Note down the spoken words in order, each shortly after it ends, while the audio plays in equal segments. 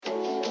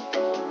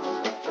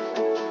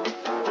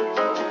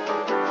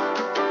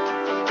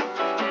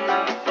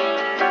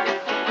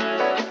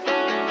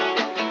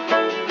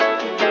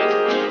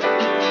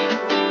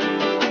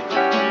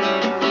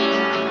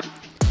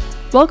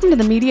Welcome to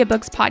the Media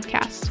Books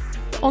Podcast,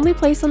 the only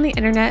place on the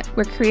internet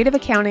where creative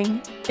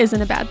accounting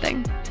isn't a bad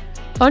thing.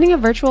 Owning a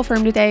virtual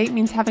firm today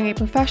means having a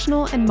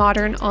professional and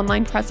modern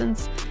online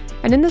presence,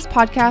 and in this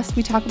podcast,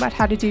 we talk about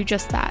how to do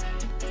just that.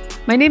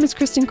 My name is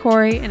Kristen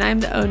Corey, and I'm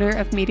the owner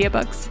of Media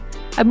Books,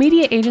 a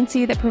media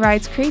agency that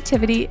provides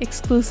creativity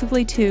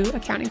exclusively to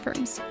accounting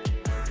firms.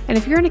 And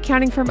if you're an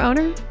accounting firm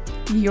owner,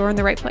 you're in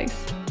the right place.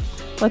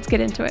 Let's get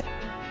into it.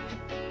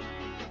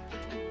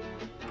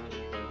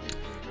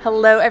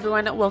 Hello,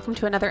 everyone. Welcome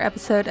to another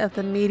episode of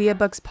the Media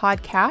Books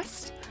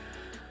Podcast.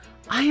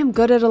 I am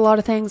good at a lot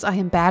of things. I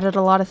am bad at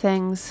a lot of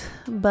things,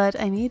 but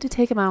I need to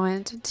take a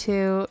moment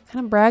to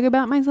kind of brag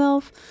about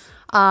myself.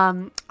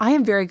 I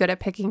am very good at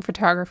picking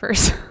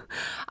photographers.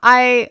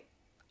 I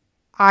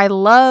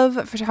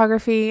love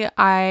photography.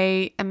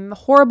 I am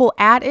horrible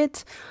at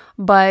it,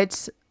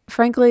 but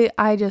frankly,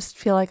 I just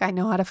feel like I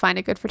know how to find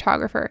a good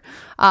photographer.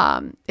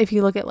 If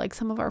you look at like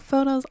some of our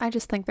photos, I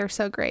just think they're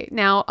so great.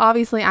 Now,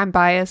 obviously I'm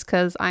biased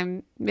because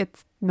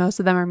most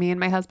of them are me and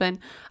my husband.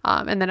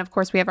 And then of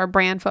course we have our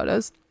brand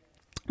photos.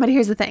 But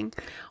here's the thing.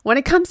 When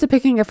it comes to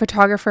picking a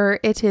photographer,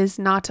 it is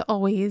not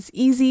always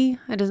easy.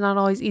 It is not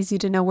always easy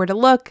to know where to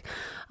look.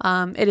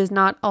 It is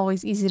not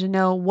always easy to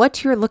know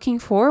what you're looking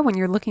for when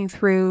you're looking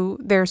through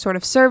their sort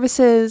of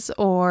services,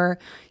 or,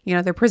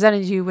 they're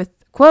presented you with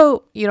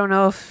quote. You don't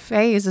know if,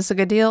 hey, is this a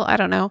good deal? I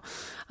don't know.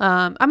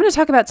 I'm going to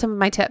talk about some of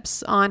my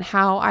tips on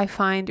how I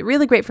find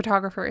really great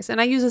photographers. And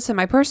I use this in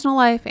my personal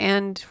life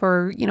and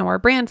for, our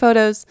brand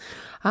photos.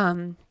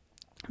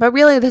 But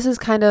really, this is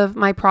kind of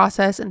my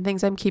process and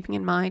things I'm keeping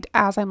in mind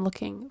as I'm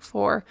looking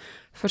for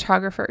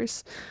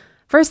photographers.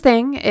 First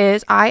thing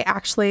is I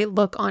actually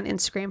look on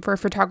Instagram for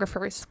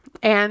photographers.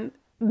 And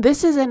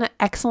this is an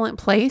excellent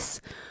place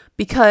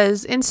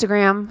because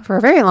Instagram, for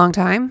a very long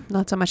time,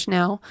 not so much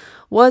now,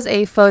 was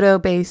a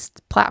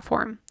photo-based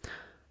platform.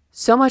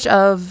 So much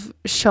of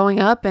showing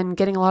up and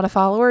getting a lot of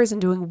followers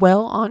and doing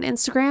well on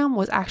Instagram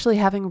was actually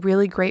having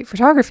really great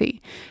photography.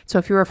 So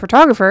if you were a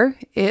photographer,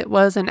 it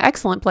was an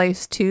excellent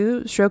place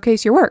to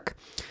showcase your work.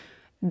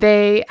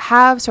 They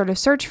have sort of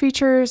search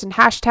features and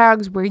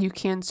hashtags where you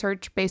can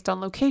search based on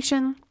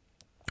location,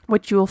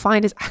 which you will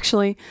find is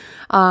actually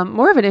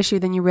more of an issue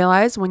than you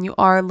realize when you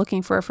are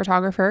looking for a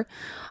photographer.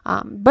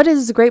 But it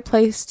is a great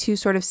place to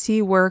sort of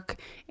see work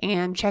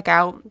and check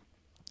out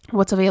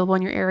what's available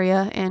in your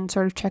area and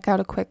sort of check out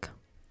a quick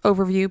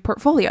overview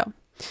portfolio.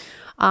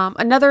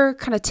 Another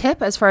kind of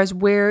tip as far as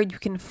where you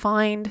can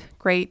find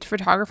great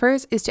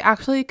photographers is to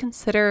actually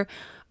consider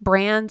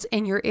brands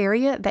in your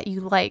area that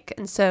you like.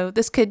 And so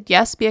this could,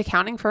 yes, be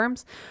accounting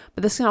firms,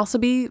 but this can also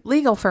be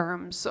legal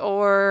firms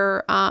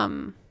or,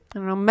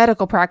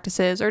 medical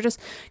practices, or just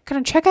kind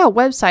of check out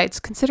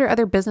websites, consider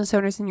other business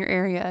owners in your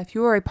area. If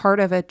you are a part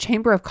of a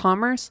chamber of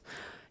commerce,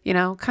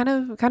 kind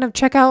of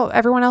check out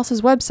everyone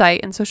else's website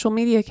and social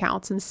media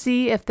accounts and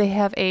see if they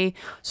have a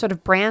sort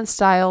of brand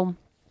style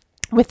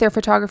with their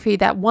photography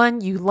that, one,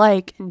 you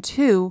like, and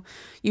two,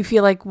 you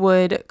feel like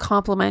would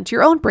complement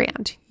your own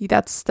brand.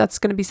 That's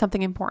going to be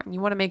something important. You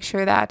want to make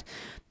sure that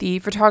the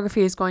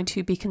photography is going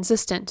to be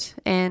consistent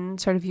in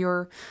sort of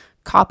your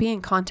copy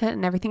and content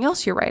and everything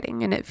else you're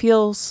writing, and it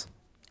feels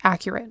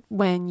accurate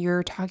when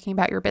you're talking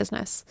about your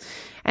business.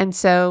 And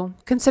so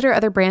consider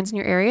other brands in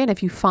your area, and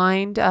if you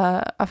find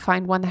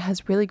one that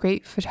has really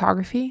great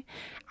photography,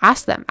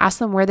 ask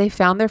them where they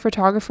found their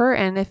photographer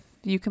and if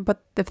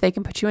they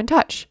can put you in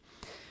touch.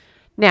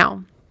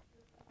 Now,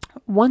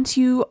 once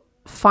you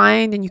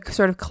find and you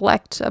sort of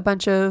collect a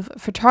bunch of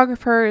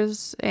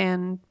photographers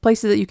and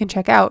places that you can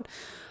check out,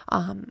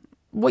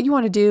 what you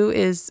want to do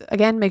is,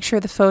 again, make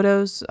sure the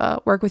photos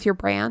work with your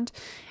brand.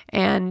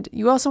 And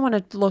you also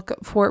want to look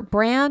for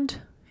brand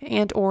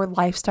and or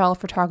lifestyle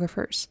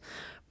photographers.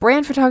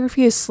 Brand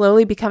photography is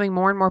slowly becoming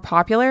more and more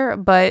popular,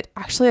 but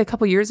actually a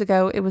couple years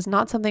ago, it was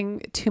not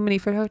something too many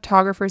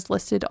photographers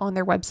listed on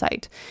their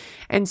website.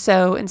 And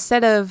so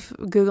instead of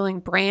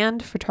Googling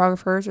brand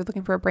photographers or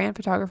looking for a brand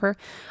photographer,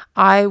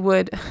 I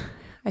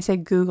say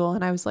Google,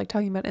 and I was like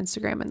talking about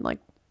Instagram and like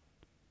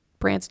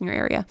brands in your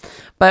area.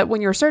 But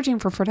when you're searching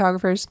for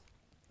photographers,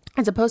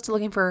 as opposed to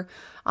looking for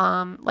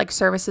like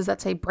services that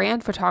say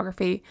brand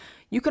photography,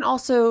 you can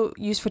also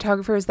use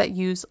photographers that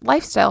use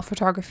lifestyle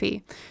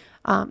photography.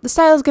 The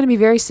style is going to be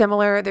very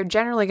similar. They're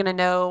generally going to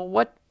know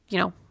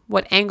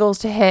what angles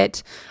to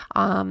hit.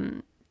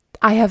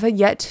 I have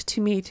yet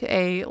to meet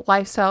a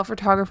lifestyle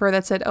photographer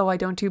that said, oh, I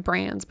don't do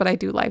brands, but I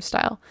do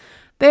lifestyle.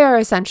 They are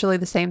essentially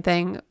the same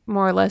thing,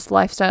 more or less.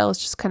 Lifestyle is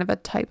just kind of a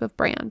type of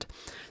brand.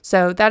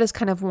 So that is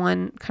kind of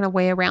one kind of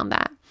way around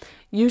that.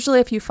 Usually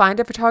if you find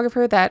a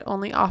photographer that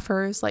only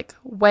offers like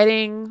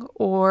wedding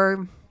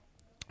or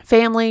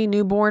family,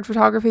 newborn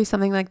photography,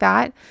 something like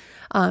that,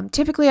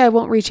 typically I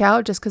won't reach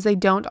out just because they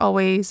don't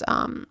always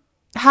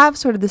have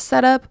sort of the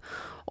setup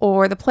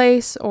or the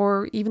place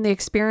or even the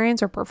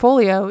experience or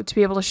portfolio to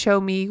be able to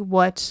show me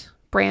what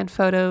brand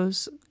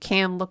photos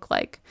can look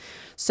like.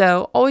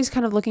 So always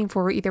kind of looking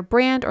for either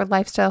brand or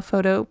lifestyle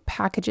photo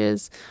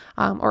packages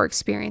or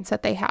experience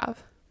that they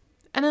have.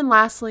 And then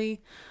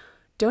lastly,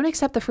 don't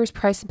accept the first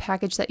price and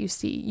package that you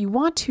see. You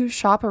want to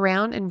shop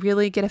around and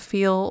really get a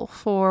feel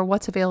for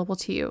what's available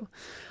to you.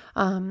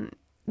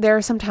 There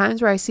are some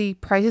times where I see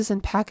prices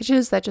and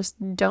packages that just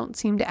don't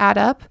seem to add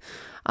up.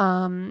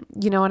 And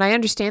I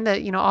understand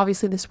that,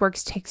 obviously this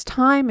takes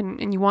time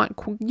and you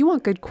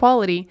want good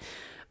quality.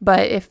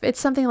 But if it's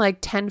something like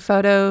 10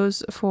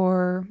 photos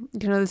for,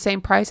 the same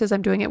price as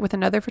I'm doing it with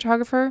another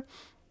photographer,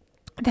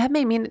 that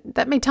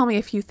may tell me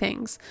a few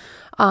things.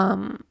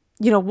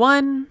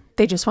 One,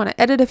 they just want to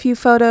edit a few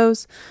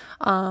photos.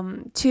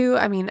 Two,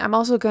 I'm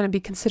also going to be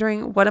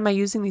considering, what am I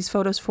using these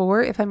photos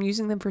for? If I'm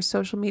using them for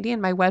social media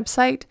and my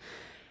website,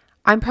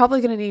 I'm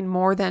probably going to need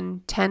more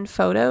than 10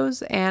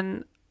 photos,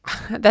 and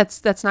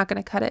that's not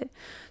going to cut it.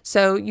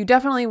 So you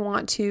definitely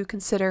want to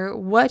consider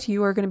what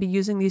you are going to be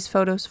using these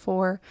photos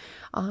for,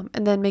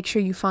 and then make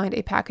sure you find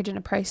a package and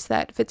a price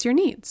that fits your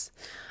needs.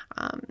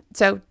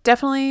 So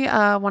definitely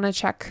want to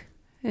check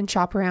and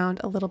shop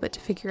around a little bit to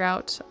figure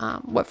out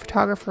what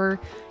photographer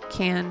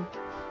can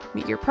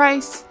meet your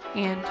price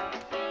and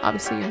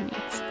obviously your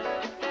needs.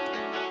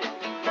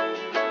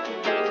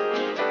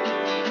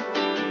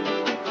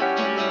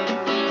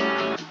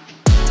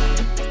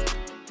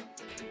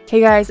 Hey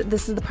guys,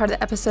 this is the part of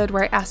the episode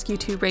where I ask you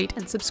to rate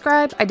and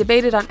subscribe. I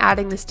debated on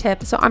adding this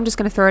tip, so I'm just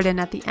going to throw it in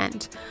at the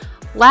end.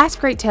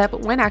 Last great tip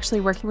when actually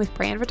working with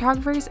brand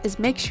photographers is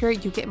make sure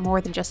you get more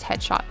than just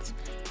headshots.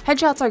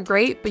 Headshots are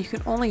great, but you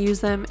can only use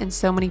them in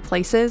so many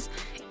places.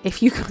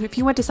 If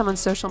you went to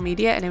someone's social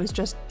media and it was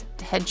just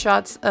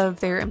headshots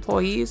of their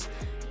employees,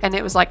 and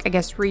it was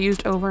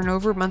reused over and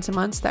over, months and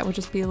months, that would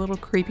just be a little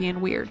creepy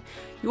and weird.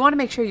 You want to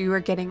make sure you are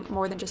getting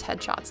more than just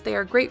headshots. They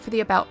are great for the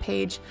about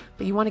page,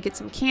 but you want to get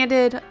some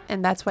candid,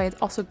 and that's why it's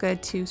also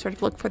good to sort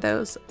of look for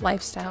those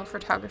lifestyle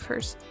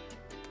photographers.